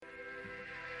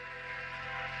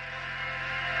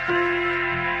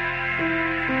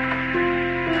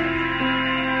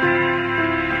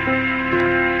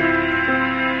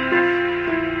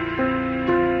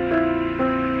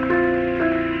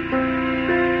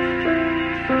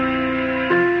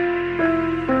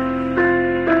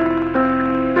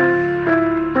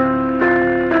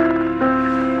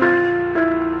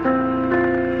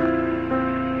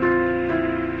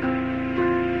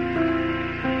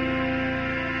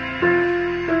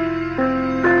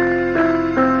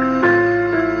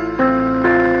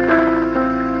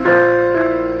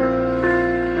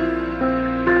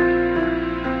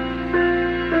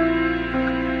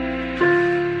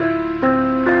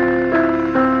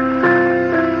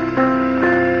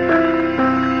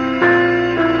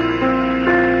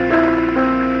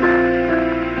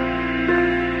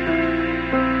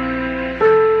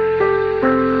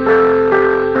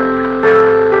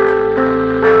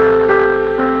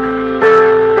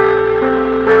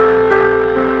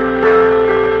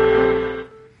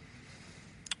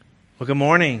Good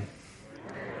morning.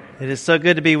 It is so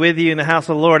good to be with you in the house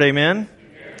of the Lord. Amen.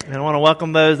 And I want to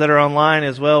welcome those that are online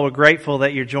as well. We're grateful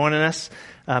that you're joining us.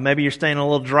 Maybe you're staying a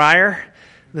little drier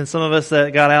than some of us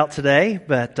that got out today,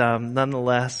 but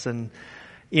nonetheless. And,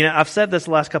 you know, I've said this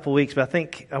the last couple of weeks, but I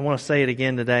think I want to say it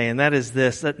again today, and that is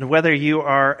this, that whether you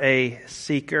are a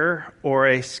seeker or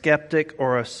a skeptic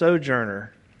or a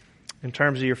sojourner in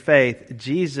terms of your faith,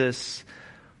 Jesus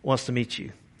wants to meet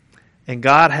you. And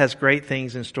God has great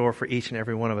things in store for each and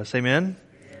every one of us. Amen?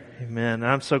 Amen.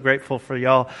 I'm so grateful for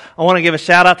y'all. I want to give a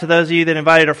shout out to those of you that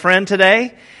invited a friend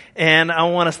today. And I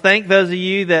want to thank those of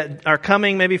you that are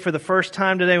coming maybe for the first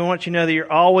time today. We want you to know that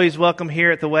you're always welcome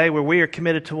here at The Way, where we are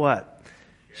committed to what?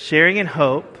 Sharing in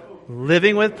hope,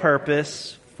 living with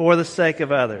purpose, for the sake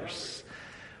of others.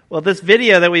 Well, this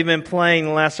video that we've been playing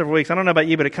the last several weeks, I don't know about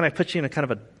you, but it kind of puts you in a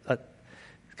kind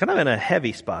of in a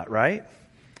heavy spot, right?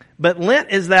 But Lent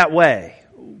is that way.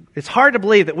 It's hard to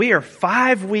believe that we are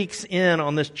 5 weeks in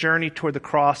on this journey toward the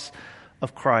cross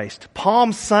of Christ.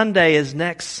 Palm Sunday is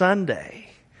next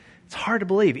Sunday. It's hard to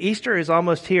believe. Easter is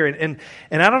almost here. And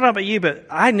I don't know about you, but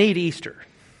I need Easter.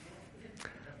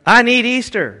 I need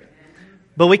Easter.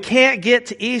 But we can't get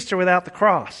to Easter without the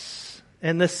cross.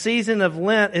 And the season of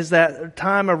Lent is that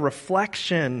time of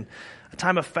reflection, a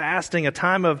time of fasting, a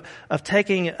time of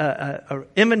taking a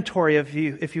inventory of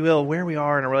you, if you will, where we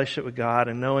are in a relationship with God,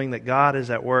 and knowing that God is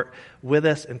at work with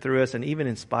us and through us, and even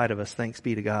in spite of us. Thanks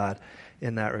be to God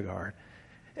in that regard.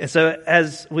 And so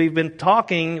as we've been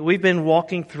talking, we've been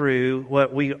walking through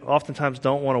what we oftentimes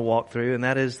don't want to walk through, and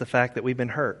that is the fact that we've been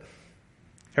hurt.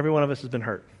 Every one of us has been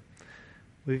hurt.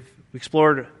 We've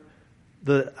explored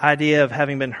the idea of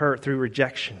having been hurt through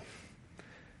rejection,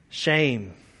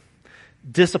 shame,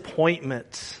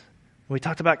 disappointment. We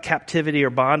talked about captivity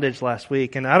or bondage last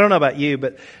week, and I don't know about you,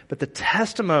 but the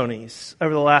testimonies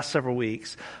over the last several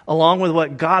weeks, along with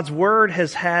what God's Word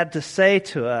has had to say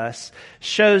to us,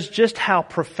 shows just how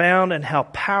profound and how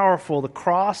powerful the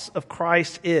cross of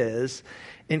Christ is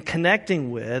in connecting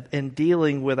with and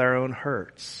dealing with our own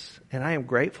hurts. And I am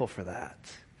grateful for that.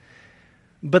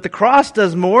 But the cross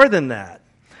does more than that.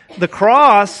 The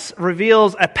cross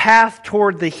reveals a path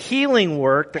toward the healing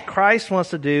work that Christ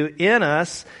wants to do in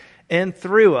us and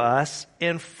through us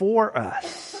and for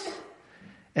us.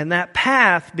 And that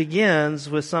path begins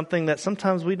with something that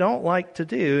sometimes we don't like to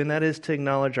do, and that is to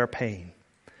acknowledge our pain.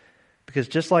 Because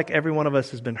just like every one of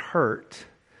us has been hurt,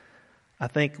 I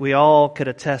think we all could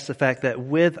attest to the fact that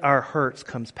with our hurts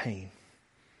comes pain.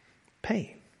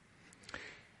 Pain.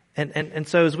 And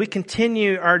so as we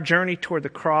continue our journey toward the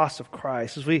cross of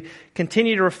Christ, as we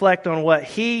continue to reflect on what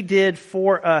He did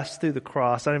for us through the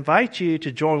cross, I invite you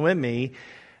to join with me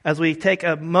as we take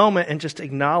a moment and just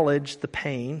acknowledge the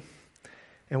pain.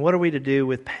 And what are we to do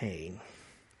with pain?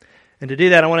 And to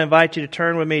do that, I want to invite you to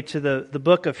turn with me to the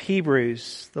book of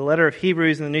Hebrews, the letter of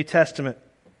Hebrews in the New Testament,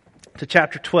 to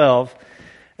chapter 12.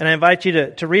 And I invite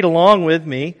you to read along with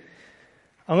me.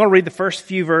 I'm going to read the first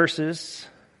few verses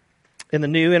in the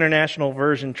New International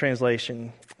Version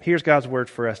translation. Here's God's word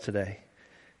for us today.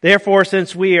 Therefore,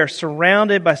 since we are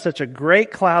surrounded by such a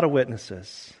great cloud of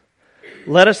witnesses,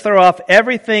 let us throw off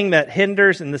everything that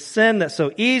hinders and the sin that so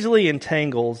easily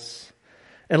entangles,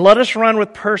 and let us run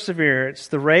with perseverance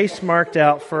the race marked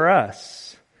out for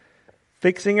us,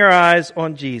 fixing our eyes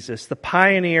on Jesus, the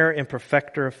pioneer and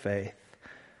perfecter of faith.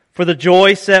 For the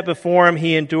joy set before Him,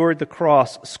 He endured the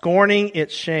cross, scorning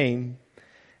its shame,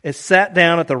 is sat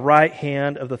down at the right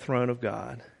hand of the throne of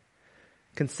God.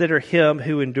 Consider Him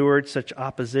who endured such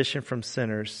opposition from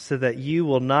sinners, so that you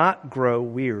will not grow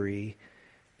weary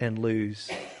and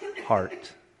lose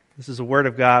heart. This is a word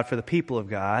of God for the people of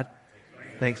God.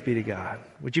 Thanks be to God.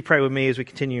 Would you pray with me as we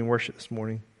continue in worship this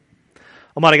morning?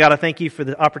 Almighty God, I thank You for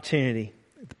the opportunity,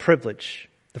 the privilege,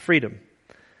 the freedom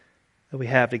that we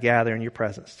have to gather in Your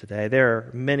presence today. There are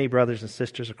many brothers and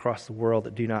sisters across the world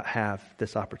that do not have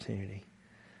this opportunity.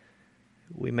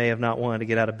 We may have not wanted to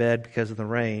get out of bed because of the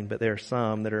rain, but there are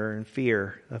some that are in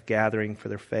fear of gathering for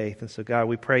their faith. And so, God,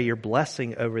 we pray Your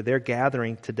blessing over their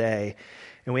gathering today.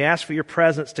 And we ask for Your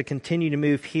presence to continue to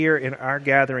move here in our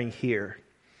gathering here.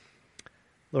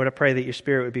 Lord, I pray that Your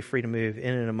Spirit would be free to move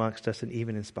in and amongst us and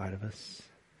even in spite of us.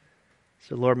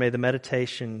 So, Lord, may the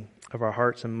meditation of our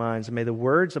hearts and minds, and may the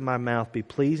words of my mouth be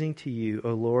pleasing to You, O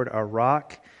Lord, our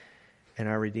rock and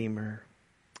our Redeemer.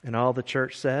 And all the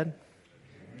church said,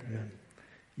 Amen.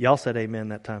 Y'all said amen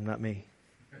that time, not me.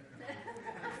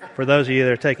 For those of you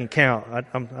that are taking count,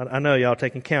 I know y'all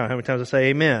taking count. How many times I say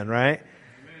amen, right?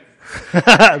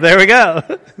 Amen. There we go.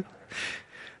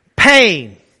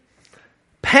 Pain.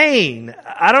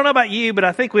 I don't know about you, but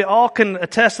I think we all can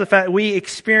attest to the fact that we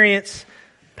experience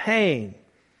pain.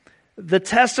 The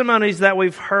testimonies that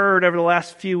we've heard over the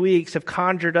last few weeks have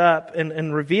conjured up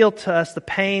and revealed to us the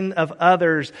pain of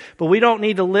others, but we don't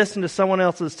need to listen to someone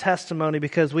else's testimony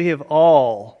because we have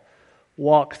all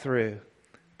walked through.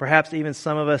 Perhaps even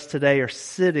some of us today are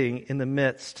sitting in the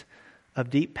midst of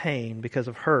deep pain because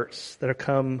of hurts that have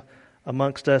come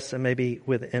amongst us and maybe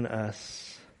within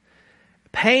us.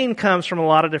 Pain comes from a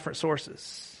lot of different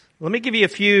sources. Let me give you a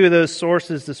few of those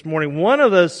sources this morning. One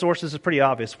of those sources is pretty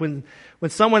obvious. When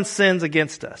someone sins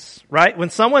against us, right? When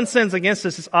someone sins against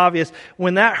us, it's obvious.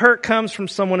 When that hurt comes from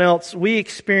someone else, we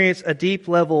experience a deep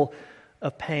level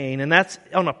of pain. And that's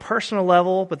on a personal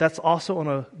level, but that's also on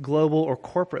a global or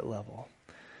corporate level.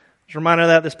 I was reminded of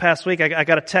that this past week. I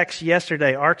got a text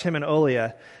yesterday, Artem and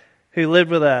Olia, who lived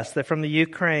with us. They're from the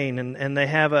Ukraine, and they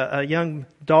have a young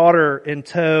daughter in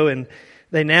tow, and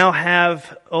they now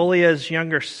have Olia's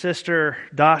younger sister,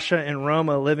 Dasha, and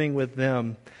Roma living with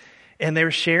them. And they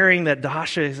were sharing that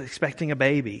Dasha is expecting a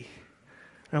baby.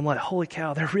 And I'm like, holy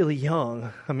cow, they're really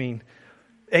young.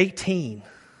 18.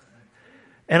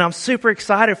 And I'm super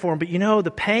excited for them. But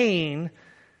the pain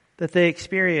that they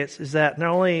experience is that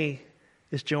not only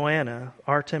is Joanna,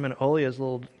 Artem and Olia's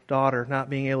little daughter, not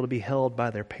being able to be held by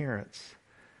their parents,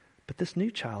 but this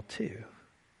new child too,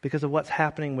 because of what's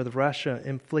happening with Russia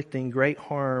inflicting great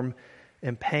harm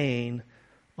and pain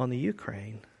on the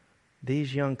Ukraine.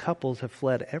 These young couples have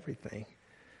fled everything.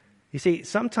 You see,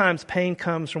 sometimes pain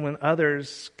comes from when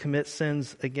others commit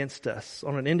sins against us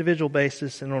on an individual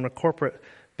basis and on a corporate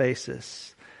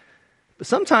basis. But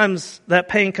sometimes that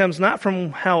pain comes not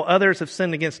from how others have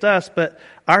sinned against us, but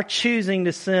our choosing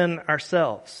to sin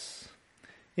ourselves.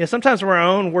 Sometimes we're our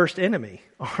own worst enemy,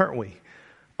 aren't we?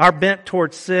 Our bent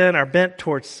towards sin, our bent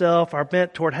towards self, our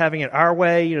bent toward having it our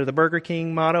way, the Burger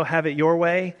King motto, have it your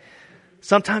way,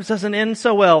 sometimes doesn't end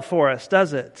so well for us,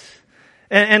 does it?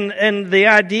 And the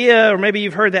idea, or maybe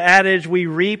you've heard the adage, we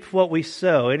reap what we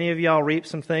sow. Any of y'all reap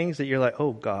some things that you're like,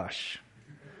 oh gosh,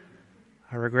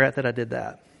 I regret that I did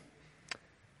that?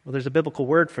 Well, there's a biblical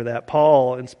word for that.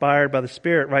 Paul, inspired by the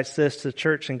Spirit, writes this to the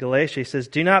church in Galatia. He says,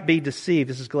 do not be deceived.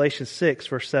 This is Galatians 6,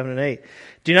 verse 7 and 8.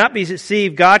 Do not be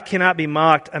deceived. God cannot be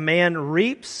mocked. A man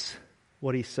reaps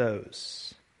what he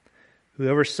sows.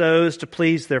 Whoever sows to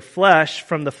please their flesh,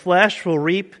 from the flesh will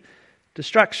reap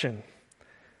destruction.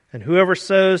 And whoever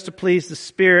sows to please the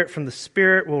Spirit, from the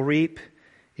Spirit will reap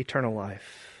eternal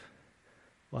life.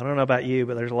 Well, I don't know about you,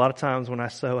 but there's a lot of times when I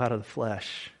sow out of the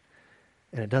flesh,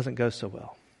 and it doesn't go so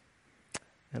well.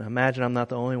 And I imagine I'm not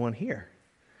the only one here.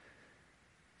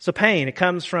 So pain, it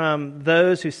comes from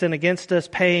those who sin against us.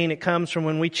 Pain, it comes from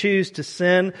when we choose to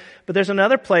sin. But there's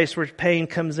another place where pain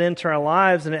comes into our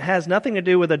lives, and it has nothing to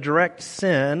do with a direct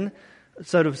sin,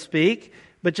 so to speak,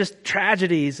 but just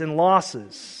tragedies and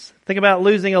losses. Think about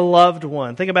losing a loved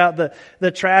one. Think about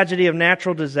the tragedy of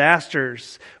natural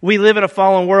disasters. We live in a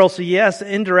fallen world, so yes,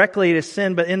 indirectly it is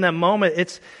sin, but in that moment,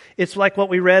 it's like what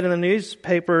we read in the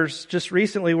newspapers just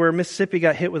recently where Mississippi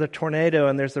got hit with a tornado,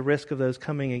 and there's the risk of those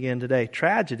coming again today.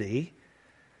 Tragedy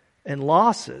and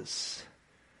losses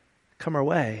come our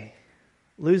way.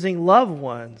 Losing loved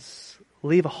ones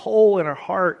leave a hole in our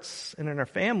hearts and in our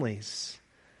families.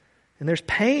 And there's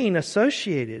pain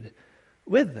associated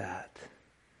with that.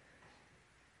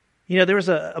 There was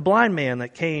a blind man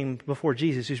that came before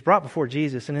Jesus, who's brought before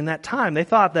Jesus. And in that time, they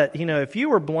thought that, if you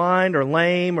were blind or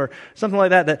lame or something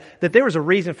like that there was a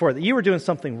reason for it, that you were doing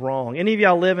something wrong. Any of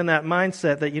y'all live in that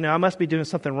mindset that, I must be doing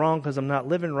something wrong because I'm not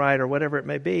living right or whatever it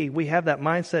may be. We have that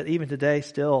mindset even today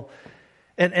still.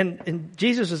 And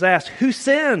Jesus was asked, who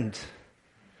sinned?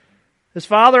 His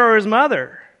father or his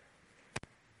mother?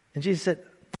 And Jesus said,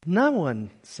 no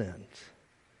one sinned.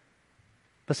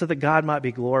 But so that God might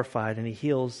be glorified, and he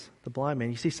heals the blind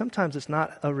man. You see, sometimes it's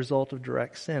not a result of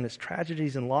direct sin. It's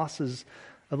tragedies and losses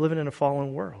of living in a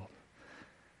fallen world.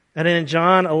 And in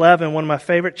John 11, one of my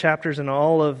favorite chapters in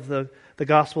all of the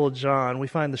Gospel of John, we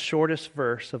find the shortest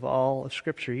verse of all of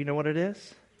Scripture. You know what it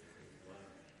is?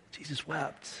 Jesus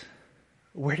wept.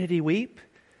 Where did he weep?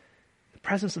 In the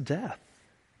presence of death.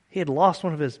 He had lost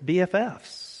one of his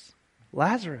BFFs,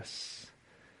 Lazarus.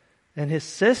 And his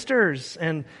sisters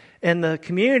and the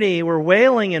community were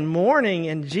wailing and mourning,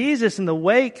 and Jesus, in the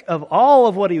wake of all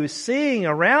of what he was seeing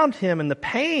around him and the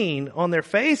pain on their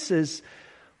faces,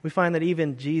 we find that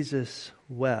even Jesus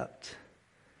wept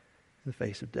in the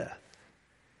face of death.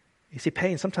 You see,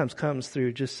 pain sometimes comes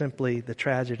through just simply the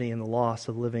tragedy and the loss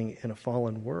of living in a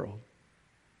fallen world.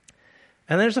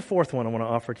 And there's a fourth one I want to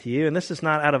offer to you, and this is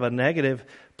not out of a negative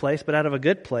place, but out of a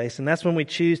good place, and that's when we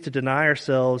choose to deny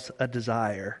ourselves a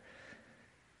desire.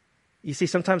 You see,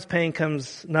 sometimes pain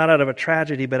comes not out of a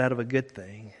tragedy, but out of a good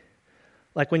thing.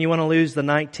 Like when you want to lose the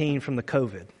 19 from the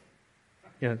COVID.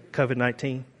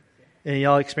 COVID-19. And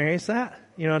y'all experience that?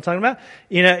 You know what I'm talking about?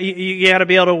 You got to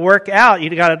be able to work out. You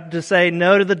got to say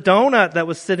no to the donut that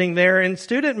was sitting there in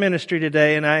student ministry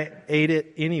today, and I ate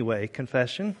it anyway.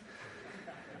 Confession.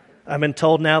 I've been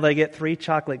told now they get 3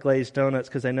 chocolate glazed donuts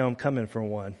because they know I'm coming for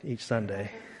one each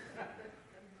Sunday.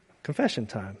 Confession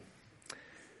time.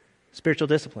 Spiritual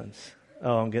disciplines.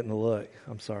 Oh, I'm getting the look.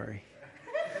 I'm sorry.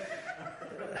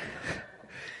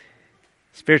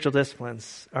 Spiritual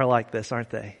disciplines are like this, aren't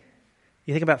they?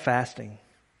 You think about fasting.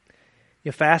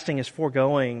 Fasting is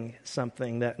foregoing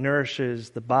something that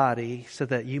nourishes the body so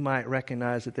that you might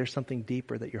recognize that there's something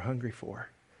deeper that you're hungry for.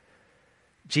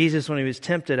 Jesus, when he was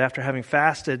tempted after having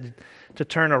fasted to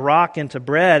turn a rock into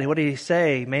bread, what did he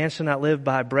say? Man shall not live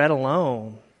by bread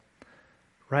alone.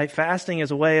 Right? Fasting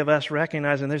is a way of us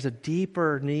recognizing there's a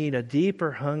deeper need, a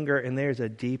deeper hunger, and there's a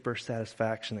deeper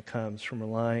satisfaction that comes from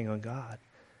relying on God.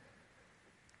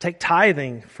 Take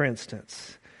tithing, for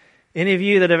instance. Any of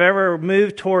you that have ever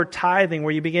moved toward tithing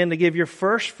where you begin to give your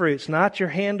first fruits, not your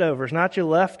handovers, not your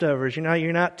leftovers.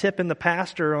 You're not tipping the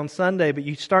pastor on Sunday, but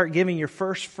you start giving your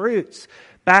first fruits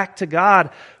back to God.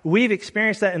 We've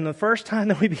experienced that in the first time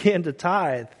that we began to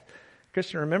tithe.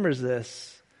 Christian remembers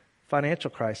this. Financial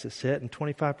crisis hit and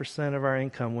 25% of our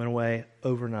income went away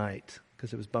overnight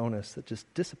because it was bonus that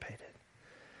just dissipated.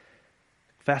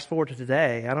 Fast forward to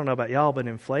today, I don't know about y'all, but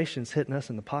inflation's hitting us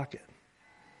in the pocket.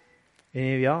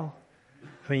 Any of y'all?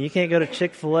 I mean, you can't go to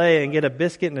Chick-fil-A and get a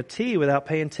biscuit and a tea without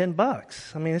paying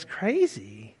 $10. I mean, it's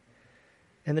crazy.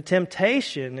 And the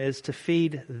temptation is to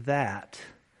feed that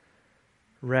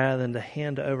rather than to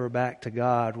hand over back to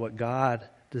God what God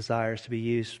desires to be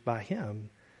used by Him.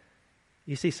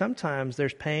 You see, sometimes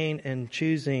there's pain in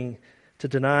choosing to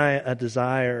deny a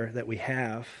desire that we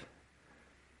have.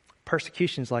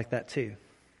 Persecution's like that too.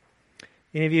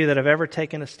 Any of you that have ever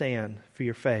taken a stand for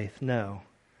your faith know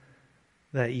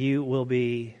that you will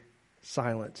be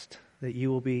silenced, that you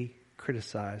will be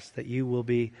criticized, that you will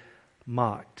be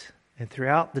mocked. And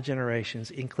throughout the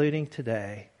generations, including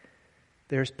today,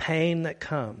 there's pain that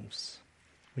comes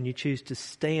when you choose to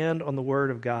stand on the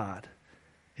Word of God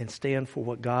and stand for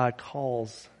what God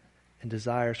calls and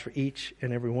desires for each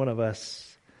and every one of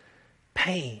us.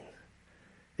 Pain.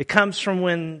 It comes from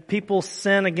when people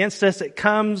sin against us. It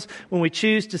comes when we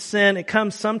choose to sin. It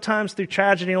comes sometimes through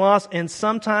tragedy and loss, and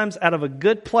sometimes out of a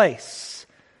good place.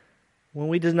 When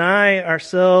we deny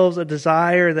ourselves a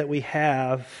desire that we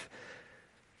have.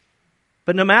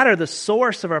 But no matter the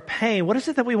source of our pain, what is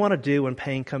it that we want to do when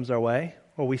pain comes our way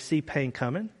or we see pain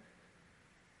coming?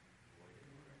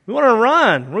 We want to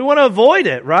run. We want to avoid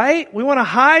it, right? We want to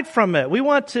hide from it. We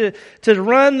want to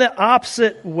run the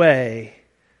opposite way.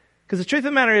 Because the truth of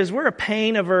the matter is we're a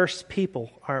pain-averse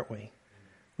people, aren't we?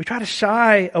 We try to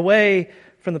shy away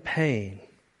from the pain.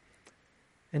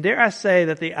 And dare I say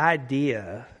that the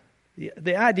idea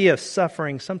of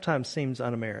suffering sometimes seems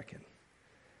un-American.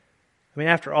 I mean,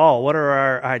 after all, what are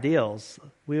our ideals?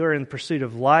 We were in pursuit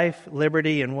of life,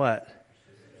 liberty, and what?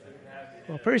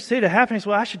 Well, pursuit of happiness.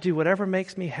 Well, I should do whatever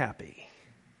makes me happy.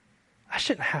 I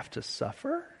shouldn't have to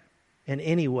suffer in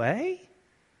any way.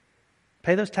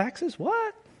 Pay those taxes?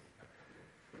 What?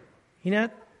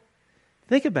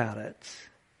 Think about it.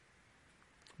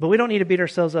 But we don't need to beat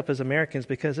ourselves up as Americans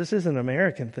because this isn't an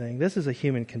American thing. This is a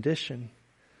human condition.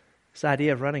 This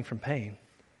idea of running from pain.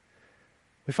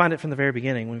 We find it from the very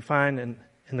beginning. We find in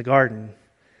the garden.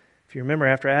 If you remember,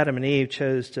 after Adam and Eve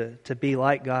chose to be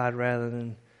like God rather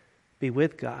than be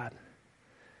with God,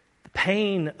 the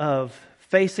pain of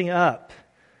facing up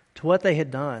to what they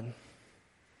had done,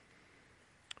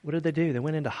 what did they do? They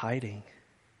went into hiding.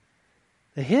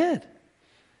 They hid.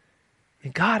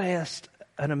 And God asked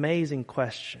an amazing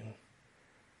question.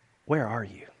 Where are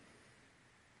you?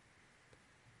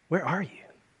 Where are you?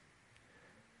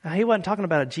 Now, He wasn't talking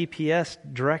about a GPS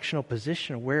directional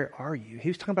position. Where are you? He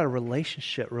was talking about a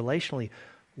relationship, relationally.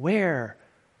 Where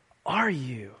are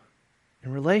you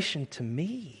in relation to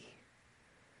me?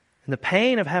 And the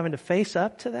pain of having to face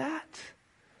up to that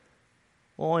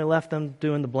only left them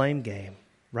doing the blame game,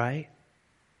 right?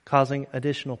 Causing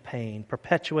additional pain,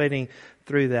 perpetuating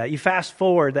through that. You fast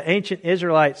forward, the ancient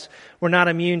Israelites were not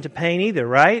immune to pain either,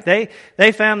 right?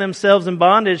 They found themselves in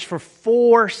bondage for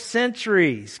 4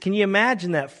 centuries. Can you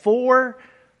imagine that?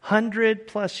 400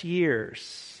 plus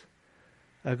years.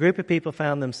 A group of people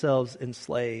found themselves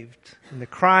enslaved. And they're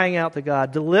crying out to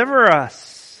God, deliver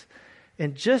us.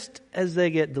 And just as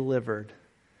they get delivered,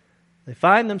 they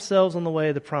find themselves on the way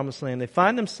to the promised land. They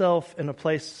find themselves in a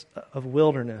place of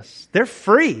wilderness. They're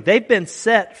free. They've been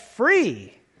set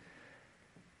free.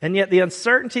 And yet the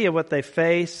uncertainty of what they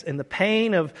face and the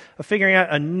pain of figuring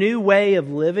out a new way of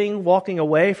living, walking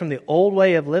away from the old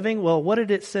way of living, well, what did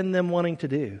it send them wanting to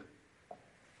do?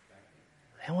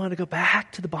 They wanted to go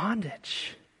back to the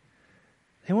bondage.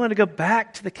 They wanted to go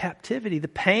back to the captivity. The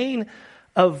pain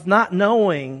of not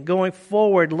knowing going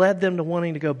forward led them to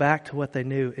wanting to go back to what they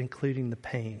knew, including the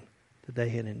pain that they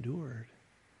had endured.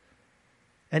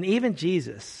 And even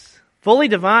Jesus, fully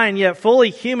divine yet fully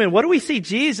human, what do we see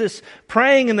Jesus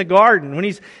praying in the garden? When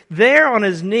he's there on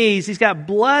his knees, he's got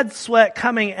blood sweat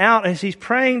coming out as he's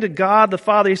praying to God the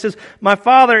Father. He says, "My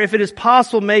Father, if it is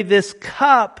possible, may this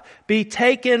cup be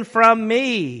taken from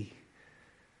me."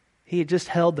 He had just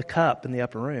held the cup in the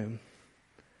upper room,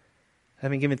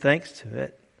 having given thanks to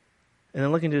it, and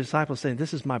then looking to the disciples saying,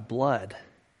 "This is my blood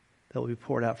that will be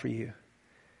poured out for you."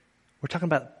 We're talking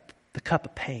about the cup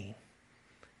of pain.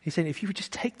 He's saying, if you would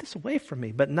just take this away from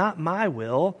me, but not my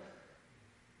will,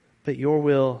 but your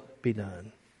will be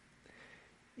done.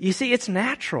 You see, it's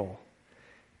natural.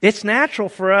 It's natural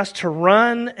for us to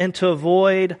run and to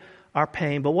avoid our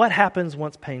pain. But what happens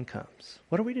once pain comes?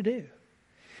 What are we to do?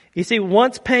 You see,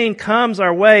 once pain comes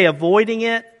our way, avoiding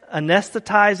it,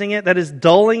 anesthetizing it, that is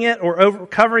dulling it or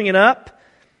covering it up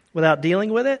without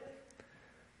dealing with it,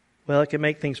 well, it can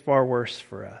make things far worse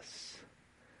for us.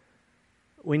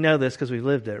 We know this because we've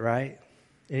lived it, right?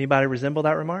 Anybody resemble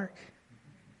that remark?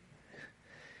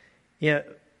 Yeah,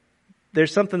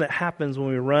 there's something that happens when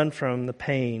we run from the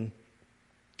pain.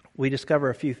 We discover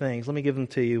a few things. Let me give them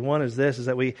to you. One is this, is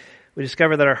that we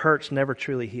discover that our hurts never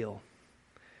truly heal.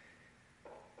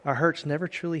 Our hurts never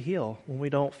truly heal when we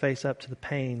don't face up to the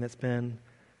pain that's been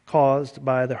caused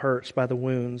by the hurts, by the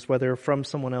wounds, whether from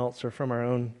someone else or from our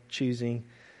own choosing.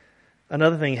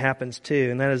 Another thing happens too,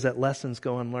 and that is that lessons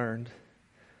go unlearned.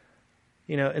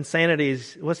 You know, insanity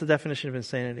is, what's the definition of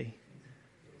insanity?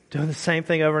 Doing the same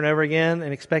thing over and over again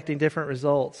and expecting different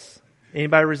results.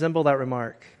 Anybody resemble that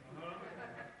remark?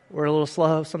 We're a little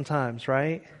slow sometimes,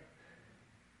 right?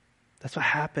 That's what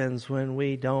happens when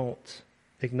we don't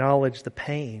acknowledge the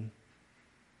pain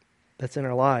that's in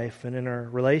our life and in our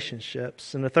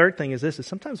relationships. And the third thing is this, is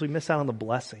sometimes we miss out on the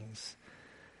blessings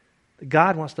that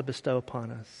God wants to bestow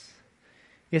upon us.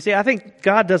 You see, I think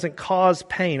God doesn't cause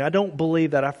pain. I don't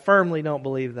believe that. I firmly don't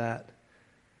believe that.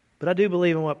 But I do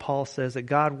believe in what Paul says, that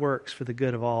God works for the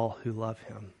good of all who love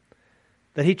Him.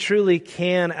 That He truly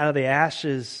can, out of the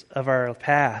ashes of our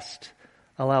past,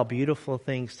 allow beautiful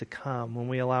things to come when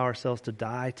we allow ourselves to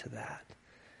die to that.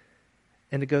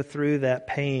 And to go through that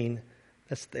pain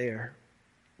that's there.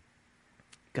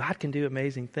 God can do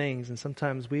amazing things, and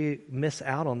sometimes we miss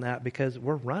out on that because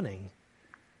we're running.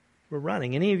 We're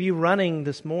running. Any of you running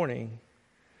this morning?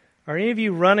 Are any of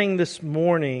you running this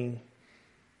morning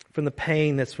from the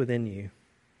pain that's within you?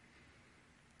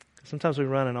 Sometimes we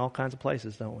run in all kinds of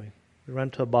places, don't we? We run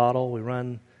to a bottle, we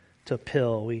run to a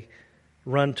pill, we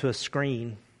run to a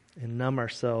screen and numb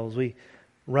ourselves. We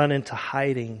run into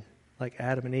hiding like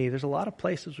Adam and Eve. There's a lot of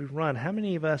places we run. How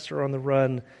many of us are on the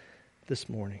run this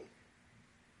morning?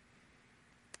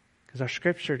 Because our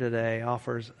scripture today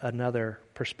offers another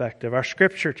perspective. Our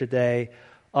scripture today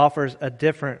offers a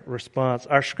different response.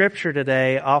 Our scripture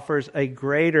today offers a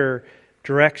greater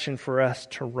direction for us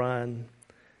to run.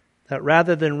 That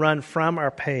rather than run from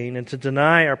our pain and to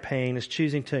deny our pain is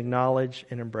choosing to acknowledge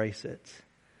and embrace it.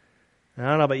 And I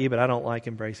don't know about you, but I don't like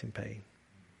embracing pain.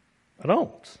 I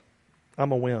don't.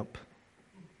 I'm a wimp.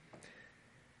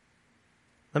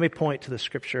 Let me point to the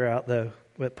scripture out, though,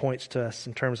 what points to us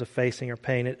in terms of facing our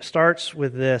pain. It starts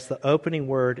with this. The opening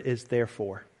word is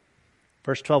therefore.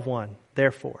 Verse 12:1,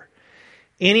 therefore.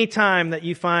 Anytime that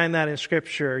you find that in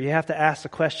Scripture, you have to ask the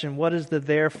question, what is the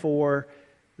therefore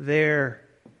there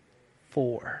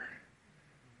for?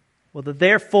 Well, the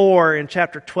therefore in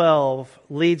chapter 12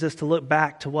 leads us to look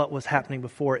back to what was happening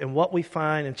before. And what we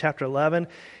find in chapter 11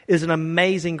 is an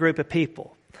amazing group of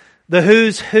people. The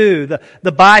who's who,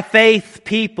 the by faith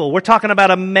people. We're talking about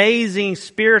amazing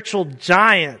spiritual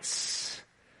giants,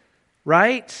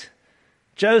 right?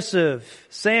 Joseph,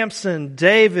 Samson,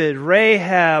 David,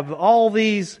 Rahab, all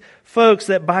these folks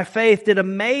that by faith did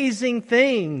amazing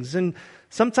things. And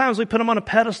sometimes we put them on a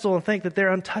pedestal and think that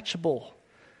they're untouchable,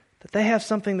 that they have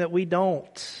something that we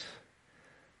don't.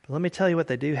 But let me tell you what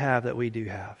they do have that we do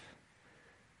have.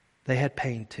 They had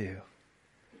pain too.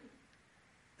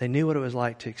 They knew what it was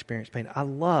like to experience pain. I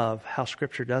love how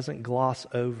Scripture doesn't gloss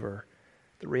over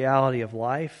the reality of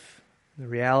life, the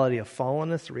reality of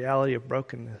fallenness, the reality of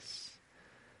brokenness.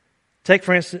 Take,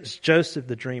 for instance, Joseph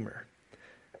the dreamer.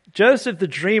 Joseph the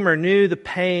dreamer knew the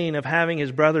pain of having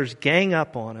his brothers gang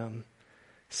up on him,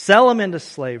 sell him into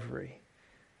slavery.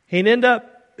 He'd end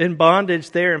up in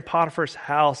bondage there in Potiphar's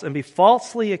house and be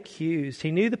falsely accused.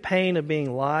 He knew the pain of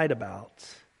being lied about.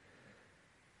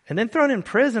 And then thrown in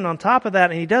prison on top of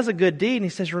that, and he does a good deed, and he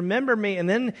says, remember me. And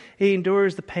then he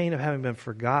endures the pain of having been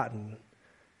forgotten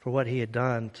for what he had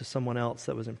done to someone else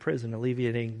that was in prison,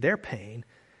 alleviating their pain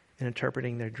and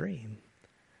interpreting their dream.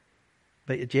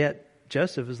 But yet,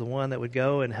 Joseph is the one that would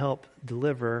go and help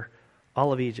deliver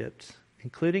all of Egypt,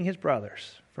 including his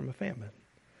brothers, from a famine.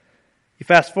 You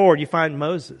fast forward, you find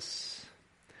Moses.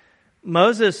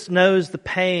 Moses knows the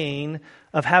pain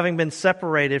of having been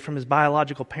separated from his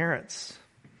biological parents.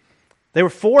 They were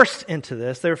forced into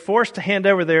this. They were forced to hand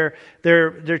over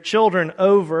their children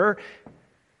over.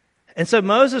 And so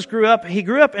Moses grew up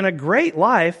in a great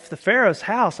life, the Pharaoh's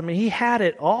house. I mean, he had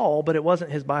it all, but it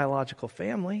wasn't his biological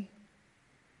family.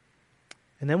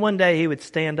 And then one day he would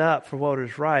stand up for what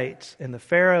was right, and the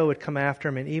Pharaoh would come after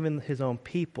him, and even his own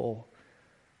people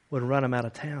would run him out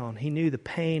of town. He knew the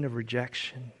pain of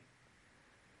rejection.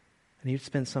 And he'd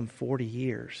spend some 40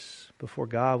 years before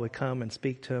God would come and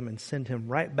speak to him and send him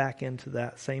right back into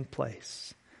that same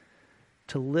place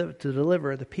to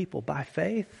deliver the people by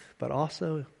faith, but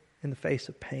also in the face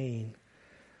of pain.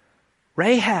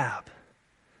 Rahab.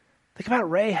 Think about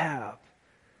Rahab.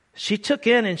 She took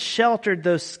in and sheltered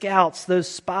those scouts, those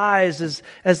spies,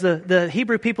 as the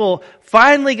Hebrew people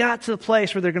finally got to the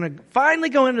place where they're going to finally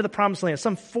go into the promised land.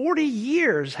 Some 40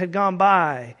 years had gone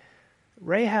by.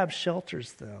 Rahab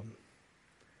shelters them.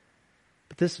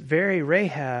 But this very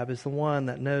Rahab is the one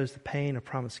that knows the pain of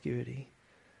promiscuity.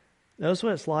 Knows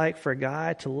what it's like for a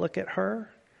guy to look at her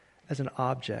as an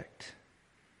object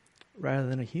rather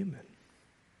than a human.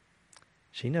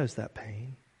 She knows that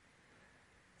pain.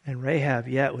 And Rahab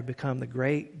yet would become the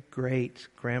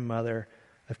great-great-grandmother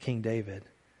of King David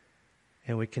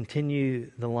and would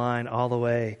continue the line all the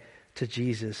way to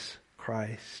Jesus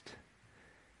Christ.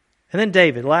 And then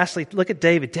David. Lastly, look at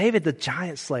David. David, the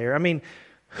giant slayer. I mean,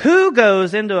 who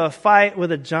goes into a fight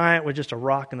with a giant with just a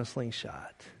rock and a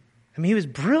slingshot? I mean, he was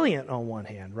brilliant on one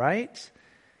hand, right?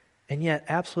 And yet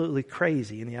absolutely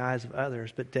crazy in the eyes of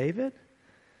others. But David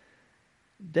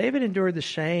endured the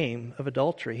shame of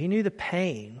adultery. He knew the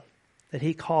pain that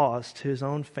he caused to his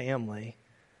own family,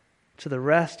 to the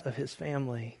rest of his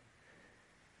family.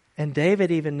 And David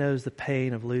even knows the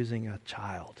pain of losing a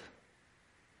child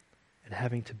and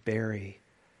having to bury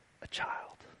a child.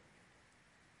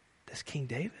 This King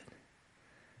David,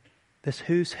 this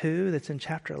who's who that's in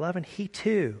chapter 11, he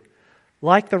too,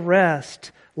 like the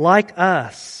rest, like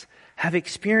us, have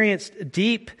experienced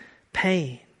deep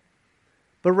pain.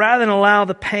 But rather than allow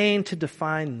the pain to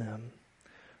define them,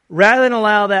 rather than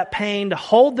allow that pain to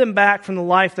hold them back from the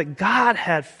life that God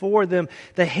had for them,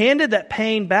 they handed that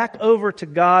pain back over to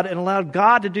God and allowed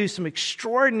God to do some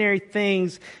extraordinary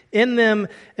things in them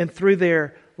and through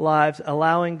their lives,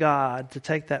 allowing God to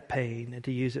take that pain and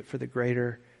to use it for the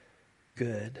greater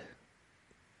good.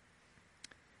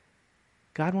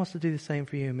 God wants to do the same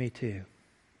for you and me too.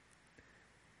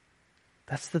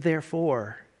 That's the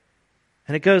therefore.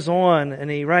 And it goes on,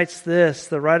 and he writes this,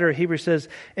 the writer of Hebrews says,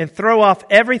 and throw off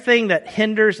everything that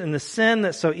hinders and the sin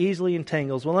that so easily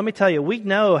entangles. Well, let me tell you, we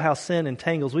know how sin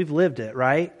entangles. We've lived it,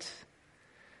 right?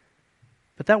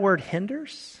 But that word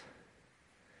hinders,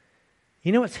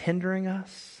 you know what's hindering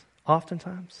us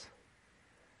oftentimes?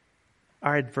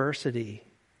 Our adversity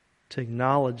to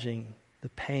acknowledging the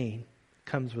pain that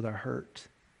comes with our hurt.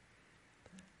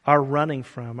 Our running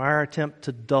from, our attempt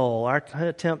to dull, our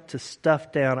attempt to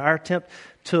stuff down, our attempt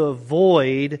to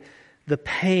avoid the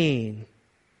pain.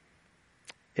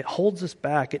 It holds us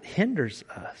back. It hinders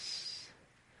us.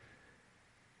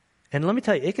 And let me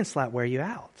tell you, it can slap wear you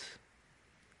out.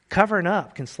 Covering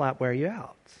up can slap wear you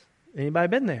out. Anybody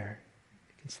been there?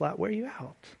 It can slap wear you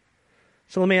out.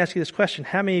 So let me ask you this question.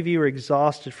 How many of you are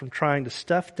exhausted from trying to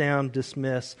stuff down,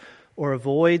 dismiss, or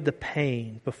avoid the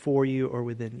pain before you or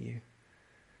within you?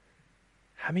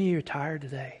 How many of you are tired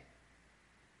today?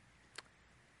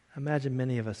 I imagine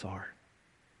many of us are.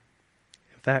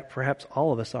 In fact, perhaps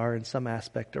all of us are in some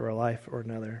aspect of our life or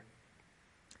another.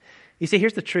 You see,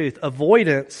 here's the truth.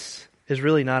 Avoidance is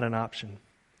really not an option.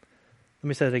 Let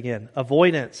me say it again.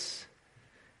 Avoidance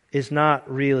is not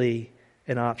really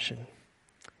an option.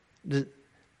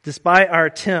 Despite our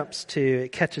attempts to,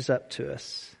 it catches up to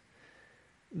us.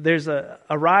 There's a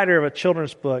writer of a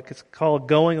children's book. It's called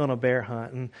Going on a Bear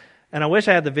Hunt. And I wish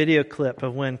I had the video clip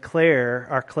of when Claire,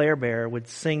 our Claire Bear, would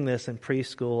sing this in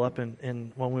preschool up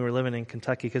in when we were living in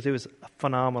Kentucky, because it was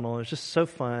phenomenal. It was just so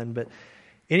fun. But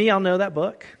any of y'all know that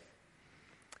book?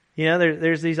 You know,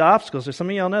 there's these obstacles. Some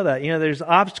of y'all know that. You know, there's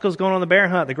obstacles going on the bear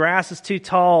hunt. The grass is too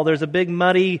tall. There's a big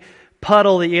muddy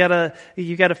puddle that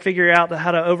you gotta figure out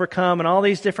how to overcome, and all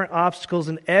these different obstacles.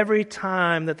 And every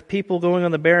time that the people going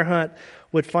on the bear hunt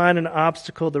would find an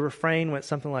obstacle, the refrain went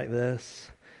something like this: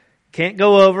 can't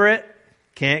go over it,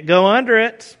 can't go under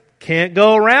it, can't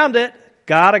go around it,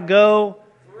 gotta go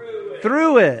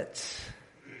through it.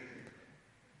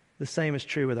 The same is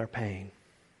true with our pain.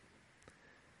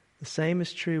 The same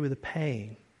is true with the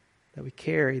pain that we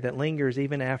carry that lingers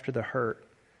even after the hurt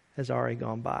has already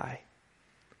gone by.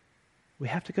 We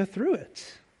have to go through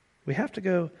it. We have to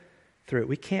go through it.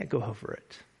 We can't go over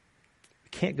it. We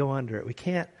can't go under it. We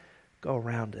can't go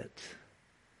around it.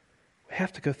 We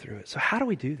have to go through it. So how do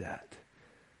we do that?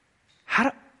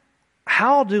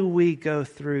 How do we go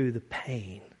through the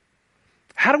pain?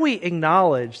 How do we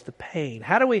acknowledge the pain?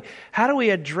 How do we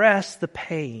address the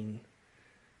pain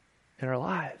in our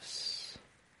lives?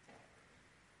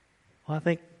 Well, I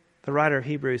think the writer of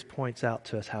Hebrews points out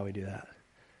to us how we do that.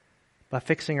 By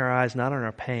fixing our eyes not on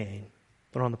our pain,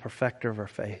 but on the perfecter of our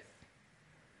faith.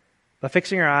 By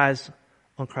fixing our eyes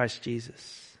on Christ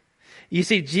Jesus. You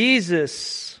see,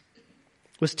 Jesus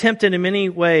was tempted in many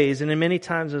ways and in many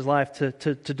times in his life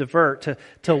to divert,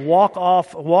 to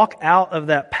walk out of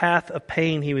that path of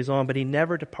pain he was on, but he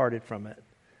never departed from it.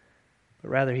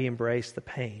 But rather he embraced the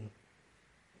pain.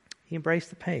 He embraced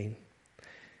the pain.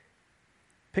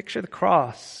 Picture the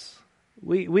cross.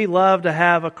 We love to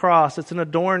have a cross. It's an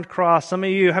adorned cross. How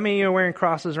many of you are wearing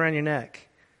crosses around your neck?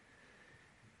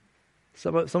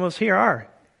 Some of us here are.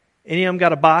 Any of them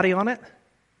got a body on it?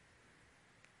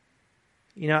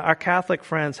 You know, our Catholic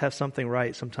friends have something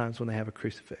right sometimes when they have a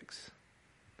crucifix.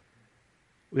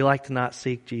 We like to not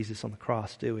seek Jesus on the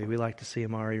cross, do we? We like to see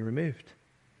him already removed.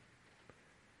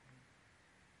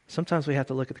 Sometimes we have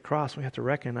to look at the cross and we have to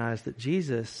recognize that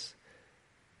Jesus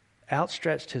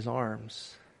outstretched his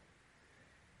arms.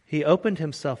 He opened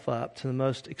himself up to the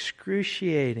most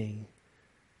excruciating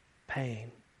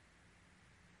pain.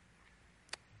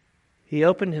 He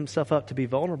opened himself up to be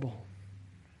vulnerable.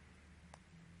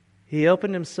 He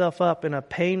opened himself up in a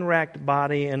pain-racked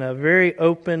body and a very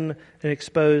open and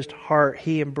exposed heart.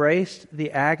 He embraced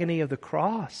the agony of the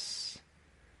cross.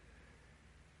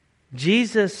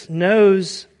 Jesus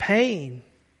knows pain.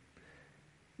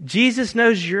 Jesus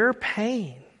knows your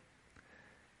pain.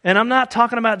 And I'm not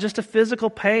talking about just a physical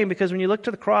pain, because when you look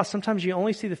to the cross, sometimes you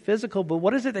only see the physical. But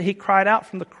what is it that he cried out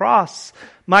from the cross?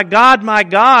 My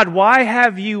God, why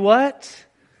have you what?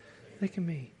 Look at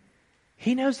me.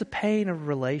 He knows the pain of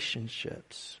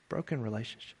relationships, broken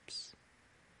relationships.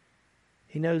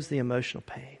 He knows the emotional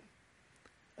pain,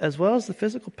 as well as the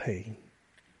physical pain.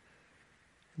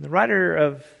 And the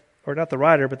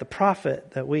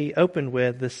prophet that we opened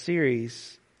with this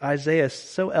series, Isaiah,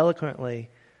 so eloquently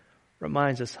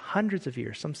reminds us hundreds of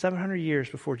years, some 700 years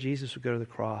before Jesus would go to the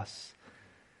cross,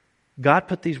 God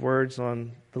put these words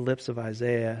on the lips of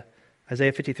Isaiah.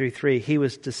 Isaiah 53:3, he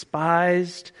was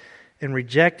despised and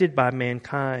rejected by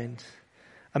mankind,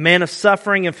 a man of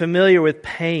suffering and familiar with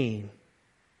pain.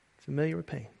 Familiar with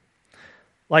pain.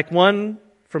 Like one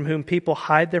from whom people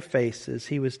hide their faces,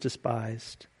 he was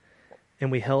despised,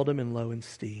 and we held him in low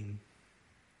esteem.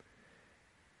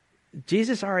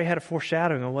 Jesus already had a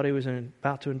foreshadowing on what he was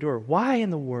about to endure. Why in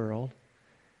the world?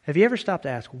 Have you ever stopped to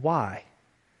ask why?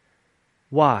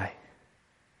 Why?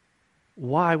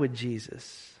 Why would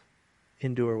Jesus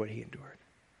endure what he endured?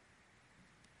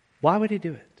 Why would he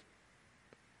do it?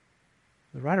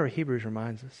 The writer of Hebrews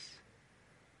reminds us,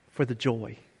 for the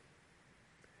joy.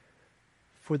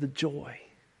 For the joy.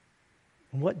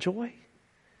 And what joy?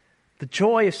 The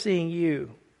joy of seeing you.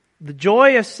 The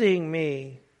joy of seeing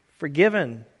me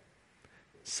forgiven,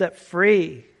 set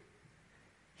free,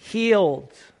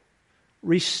 healed,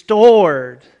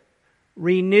 restored,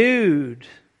 renewed,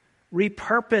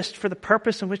 repurposed for the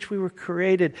purpose in which we were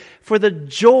created. For the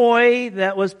joy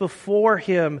that was before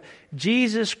him,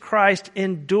 Jesus Christ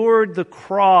endured the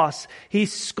cross. He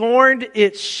scorned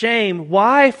its shame.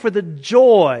 Why? For the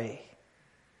joy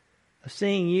of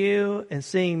seeing you and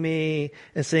seeing me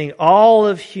and seeing all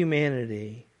of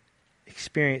humanity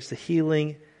experience the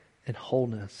healing and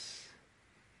wholeness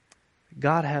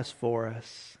God has for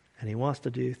us and he wants to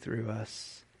do through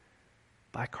us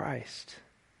by Christ.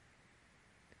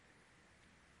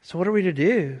 So what are we to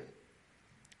do?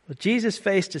 Well, Jesus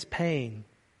faced his pain,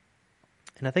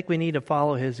 and I think we need to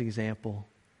follow his example.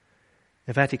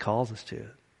 In fact, he calls us to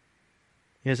it.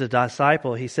 As a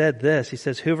disciple, he said this. He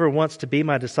says, whoever wants to be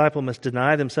my disciple must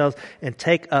deny themselves and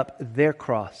take up their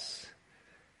cross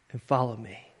and follow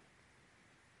me.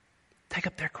 Take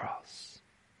up their cross.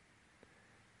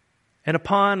 And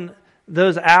upon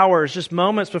those hours, just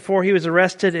moments before he was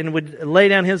arrested and would lay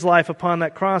down his life upon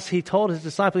that cross, he told his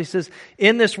disciples, he says,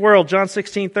 in this world, John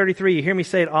 16:33, you hear me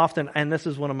say it often, and this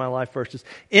is one of my life verses,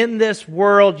 in this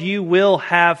world you will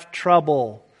have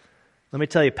trouble. Let me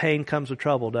tell you, pain comes with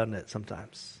trouble, doesn't it,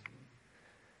 sometimes?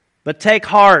 But take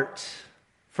heart,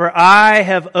 for I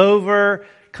have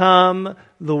overcome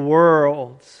the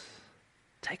world.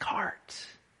 Take heart.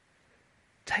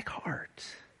 Take heart.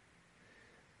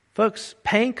 Folks,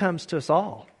 pain comes to us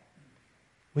all.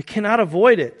 We cannot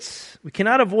avoid it. We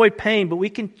cannot avoid pain, but we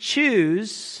can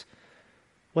choose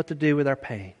what to do with our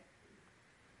pain.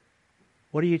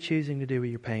 What are you choosing to do with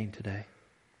your pain today?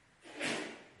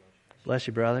 Bless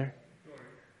you, brother.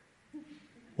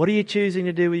 What are you choosing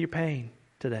to do with your pain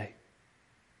today?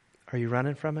 Are you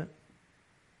running from it?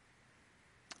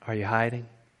 Are you hiding?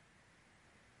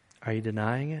 Are you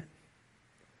denying it?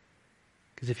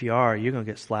 Because if you are, you're going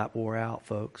to get slap wore out,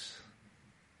 folks.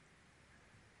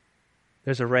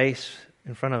 There's a race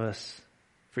in front of us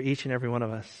for each and every one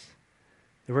of us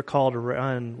that we're called to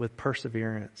run with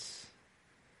perseverance.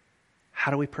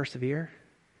 How do we persevere?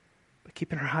 By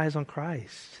keeping our eyes on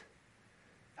Christ.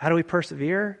 How do we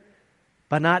persevere?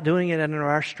 By not doing it under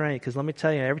our strength. Because let me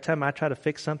tell you, every time I try to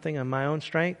fix something on my own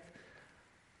strength,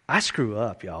 I screw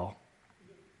up, y'all.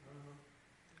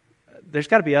 There's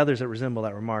got to be others that resemble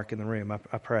that remark in the room. I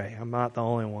pray. I'm not the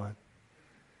only one.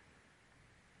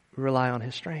 We rely on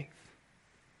His strength.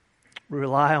 We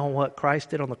rely on what Christ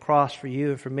did on the cross for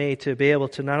you and for me to be able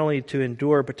to not only to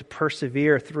endure, but to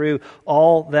persevere through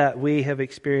all that we have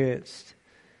experienced.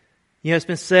 You know, it's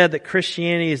been said that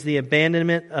Christianity is the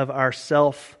abandonment of our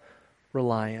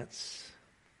self-reliance.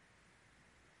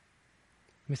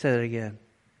 Let me say that again.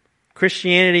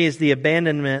 Christianity is the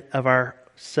abandonment of our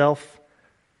self-reliance.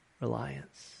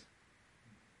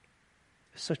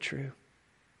 It's so true.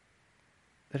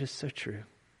 That is so true.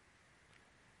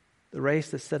 The race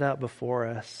that's set out before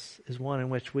us is one in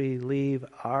which we leave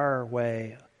our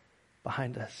way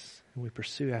behind us and we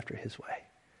pursue after His way.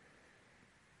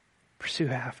 Pursue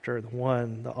after the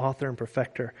one, the author and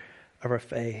perfecter of our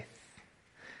faith.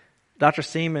 Dr.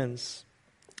 Siemens,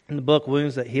 in the book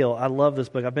Wounds That Heal, I love this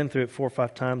book. I've been through it 4 or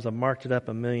 5 times. I've marked it up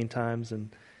 1,000,000 times. And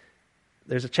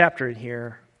there's a chapter in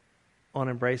here on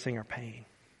embracing our pain.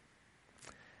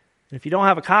 And if you don't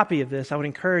have a copy of this, I would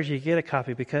encourage you to get a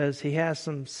copy because he has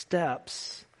some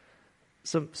steps,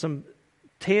 some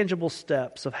tangible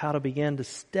steps of how to begin to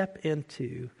step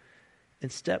into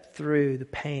and step through the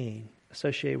pain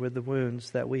associated with the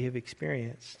wounds that we have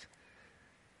experienced.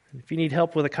 And if you need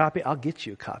help with a copy, I'll get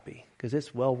you a copy because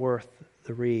it's well worth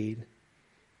the read.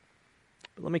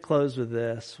 But let me close with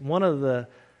this. One of the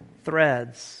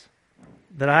threads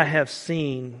that I have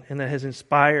seen and that has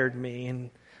inspired me and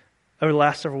over the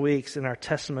last several weeks in our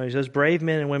testimonies, those brave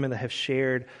men and women that have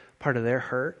shared part of their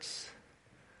hurts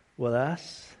with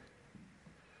us,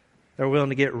 they're willing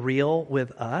to get real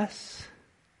with us,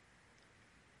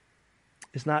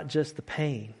 is not just the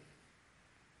pain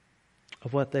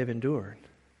of what they've endured,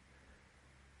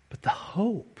 but the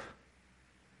hope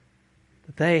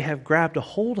that they have grabbed a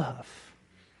hold of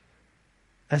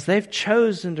as they've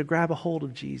chosen to grab a hold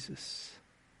of Jesus.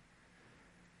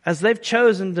 As they've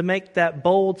chosen to make that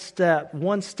bold step,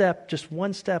 just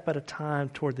one step at a time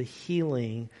toward the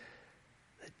healing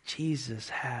that Jesus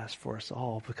has for us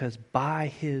all. Because by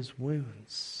His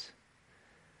wounds,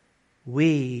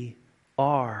 we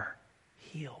are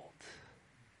healed.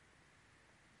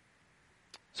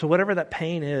 So whatever that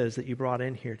pain is that you brought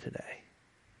in here today,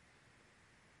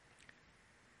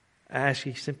 I ask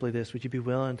you simply this: would you be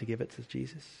willing to give it to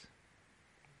Jesus?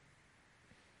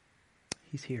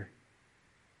 He's here.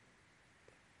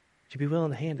 Would you be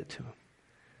willing to hand it to Him?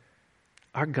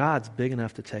 Our God's big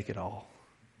enough to take it all.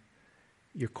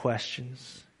 Your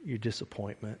questions, your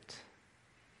disappointment,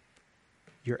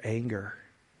 your anger,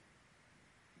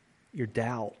 your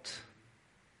doubt,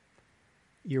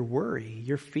 your worry,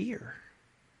 your fear.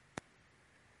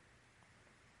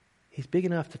 He's big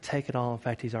enough to take it all. In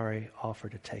fact, He's already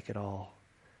offered to take it all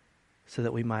so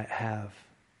that we might have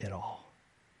it all.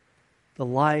 The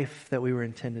life that we were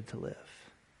intended to live.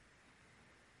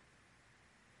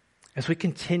 As we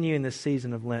continue in this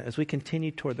season of Lent, as we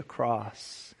continue toward the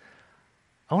cross,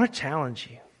 I want to challenge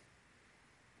you.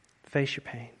 Face your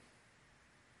pain.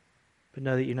 But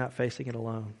know that you're not facing it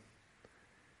alone.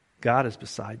 God is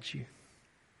beside you.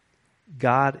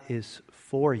 God is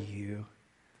for you.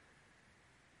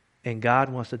 And God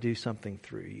wants to do something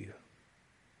through you.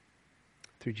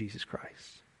 Through Jesus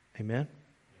Christ. Amen?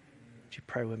 Would you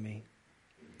pray with me?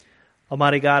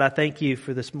 Almighty God, I thank you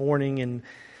for this morning and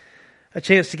a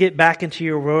chance to get back into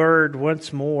your word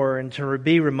once more and to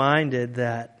be reminded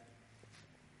that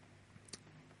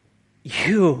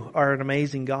You are an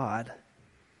amazing God.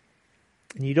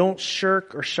 And you don't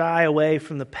shirk or shy away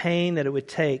from the pain that it would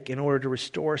take in order to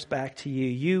restore us back to you.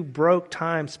 You broke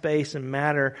time, space, and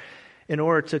matter in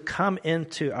order to come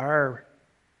into our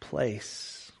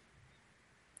place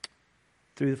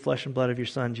through the flesh and blood of your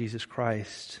Son, Jesus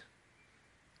Christ.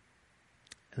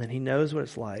 And then He knows what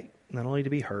it's like, not only to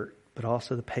be hurt, but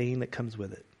also the pain that comes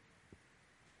with it.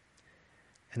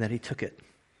 And that He took it.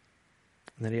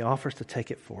 And that He offers to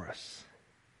take it for us.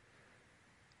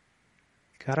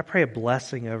 God, I pray a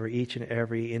blessing over each and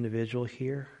every individual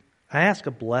here. I ask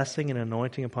a blessing and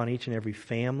anointing upon each and every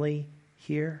family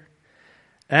here.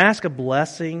 I ask a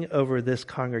blessing over this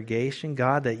congregation,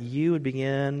 God, that you would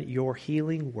begin your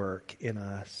healing work in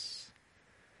us.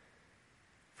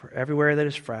 For everywhere that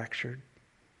is fractured,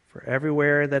 for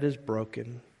everywhere that is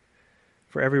broken,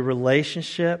 for every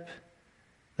relationship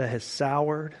that has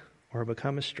soured or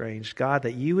become estranged, God,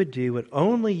 that you would do what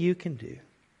only you can do.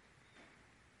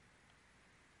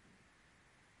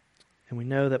 And we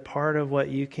know that part of what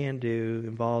you can do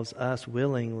involves us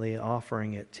willingly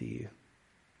offering it to you.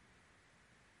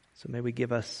 So may we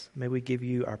give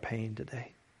you our pain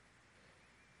today.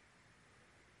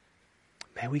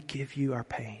 May we give you our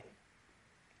pain.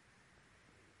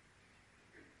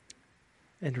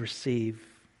 And receive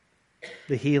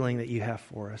the healing that you have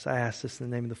for us. I ask this in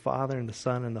the name of the Father and the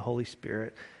Son and the Holy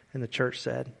Spirit. And the church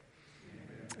said,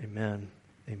 Amen.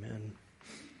 Amen.